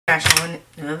Let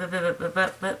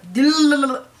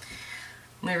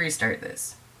me restart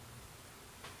this.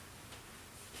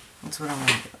 That's what I want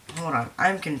to do. Hold on,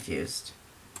 I'm confused.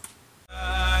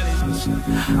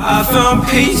 I found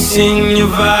peace in your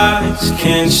vibes.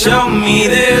 Can't show me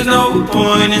there's no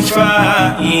point in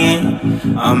trying.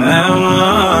 I'm at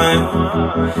one,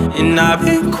 and I've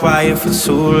been quiet for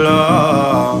too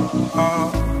long.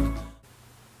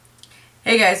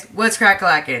 Hey guys, what's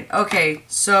crack-a-lackin'? Okay,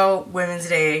 so Women's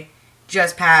Day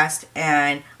just passed,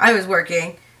 and I was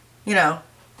working, you know,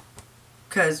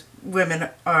 because women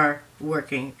are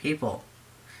working people.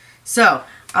 So,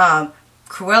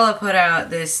 Krewella put out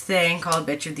this thing called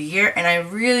Bitch of the Year, and I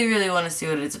really, really want to see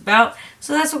what it's about,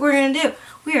 so that's what we're going to do.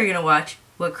 We are going to watch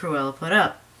what Krewella put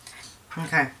up.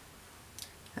 Okay.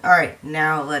 Alright,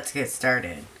 now let's get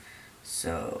started.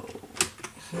 So,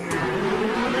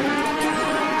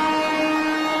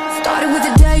 Started with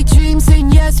a daydream,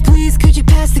 saying yes please, could you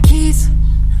pass the keys?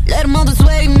 Let them others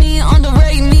sway me,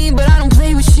 underrate me, but I don't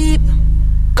play with sheep.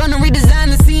 Gonna redesign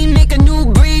the scene, make a new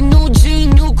breed, new gene,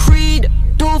 new creed.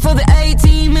 Do it for the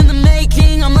A-team in the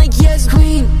making, I'm like yes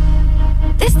queen.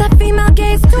 This that female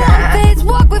gaze, two on face,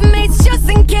 walk with mates just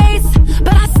in case.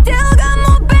 But I still got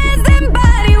more bands than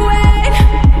body weight.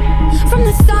 From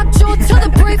the sock jaw to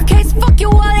the briefcase, fuck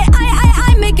your wallet,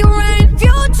 I make it rain.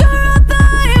 Future of the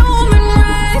human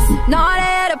race, not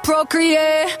here to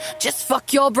procreate. Just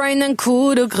fuck your brain then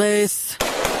coup de grace.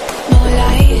 No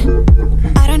lie,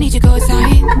 I don't need your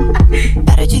cosign.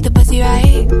 Better treat the pussy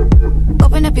right.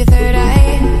 Open up your third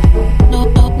eye. No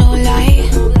lie,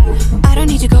 I don't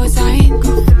need your cosign.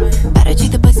 Better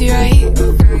treat the pussy right.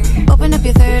 Open up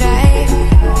your third eye.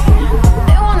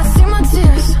 They wanna see my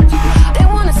tears, they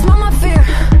wanna smell my fear.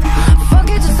 Fuck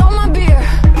it, just on my beer.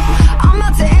 I'm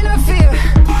about to interfere,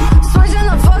 switching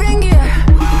the fucking gear.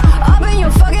 Up in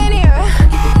your fucking ear,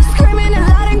 screaming it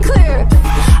loud and clear.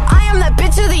 I am that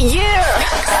bitch of the year.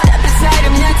 Step aside,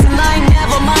 I'm next in line.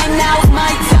 Never mind, now's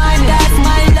my time. That's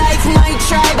my life, my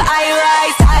tribe. I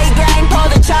rise, I grind, pull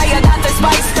the trigger. Got the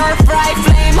spice, stir fry,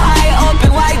 flame high,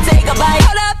 open wide, take a bite.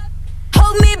 Hold up,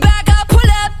 hold me back, I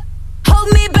pull up. Hold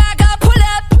me back, I pull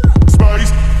up.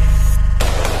 Spice.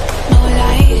 No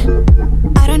lie,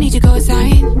 I don't need your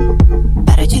cosign.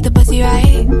 Better treat the pussy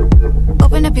right.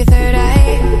 Open up your third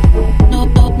eye. No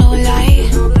lie,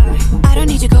 I don't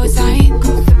need your cosign.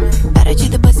 Better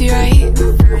treat the pussy right.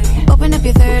 Open up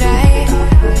your third eye.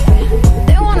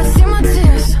 They wanna see my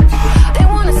tears, they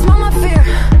wanna smell my fear.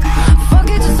 Fuck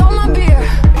it, just on my beer.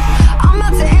 I'm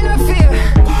about to interfere,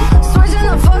 switching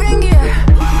the fucking gear.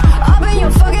 Up in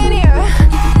your fucking ear,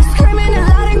 screaming it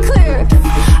loud and clear.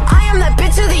 I am that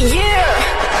bitch of the year.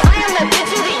 I am that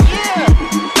bitch of the year.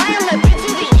 I am that bitch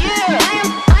of the year.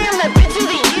 I am that bitch of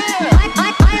the year.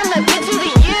 I am that bitch of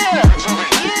the year.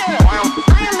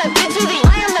 I am that bitch of the.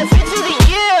 I am that bitch of the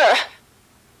year.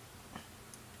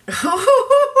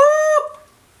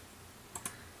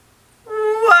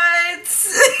 what?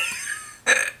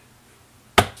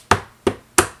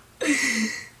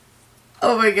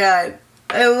 Oh my god.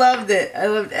 I loved it. I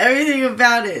loved everything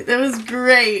about it. That was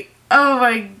great. Oh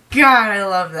my god, I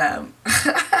love them.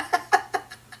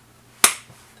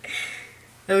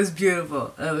 That was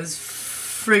beautiful. That was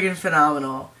friggin'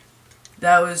 phenomenal.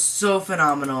 That was so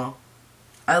phenomenal.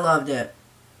 I loved it.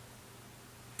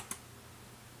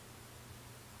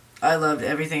 I loved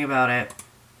everything about it.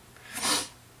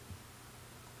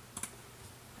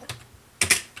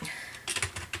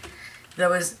 That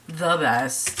was the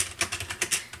best.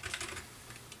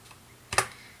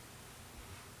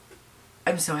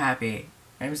 I'm so happy.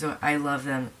 I love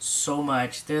them so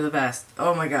much. They're the best.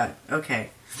 Oh my god. Okay.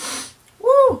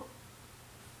 Woo!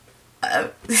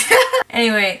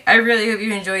 Anyway, I really hope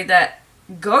you enjoyed that.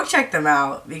 Go check them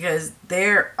out because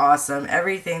they're awesome.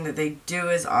 Everything that they do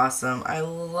is awesome. I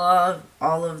love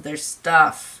all of their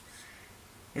stuff.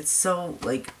 It's so,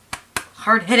 like,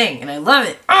 hard-hitting, and I love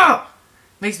it. Oh!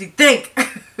 Makes me think.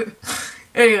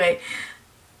 Anyway,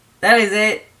 that is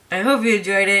it. I hope you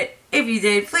enjoyed it. If you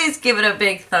did, please give it a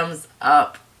big thumbs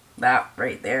up. That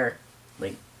right there.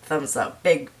 Like, thumbs up.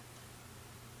 Big.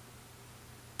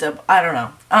 I don't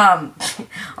know.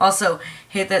 Also,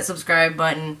 hit that subscribe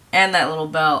button and that little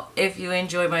bell if you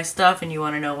enjoy my stuff and you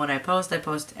want to know when I post. I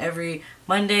post every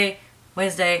Monday,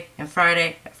 Wednesday, and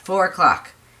Friday at 4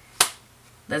 o'clock.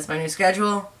 That's my new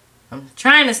schedule. I'm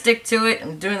trying to stick to it.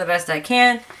 I'm doing the best I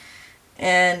can.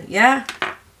 And yeah,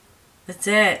 that's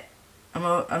it. I'm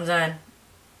done.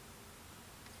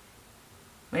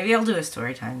 Maybe I'll do a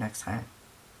story time next time.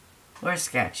 Or a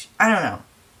sketch. I don't know.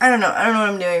 I don't know what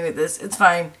I'm doing with this. It's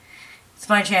fine. It's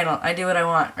my channel. I do what I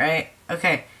want, right?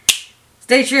 Okay.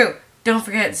 Stay true. Don't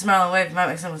forget to smile and wave. You might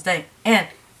make someone's day. And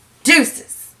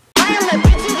deuces. I am the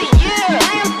bitch of the year.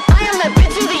 I am the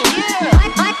bitch of the year.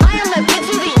 I am the bitch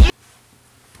of the year.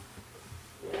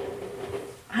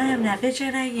 I am that bitch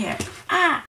of the year. Ah.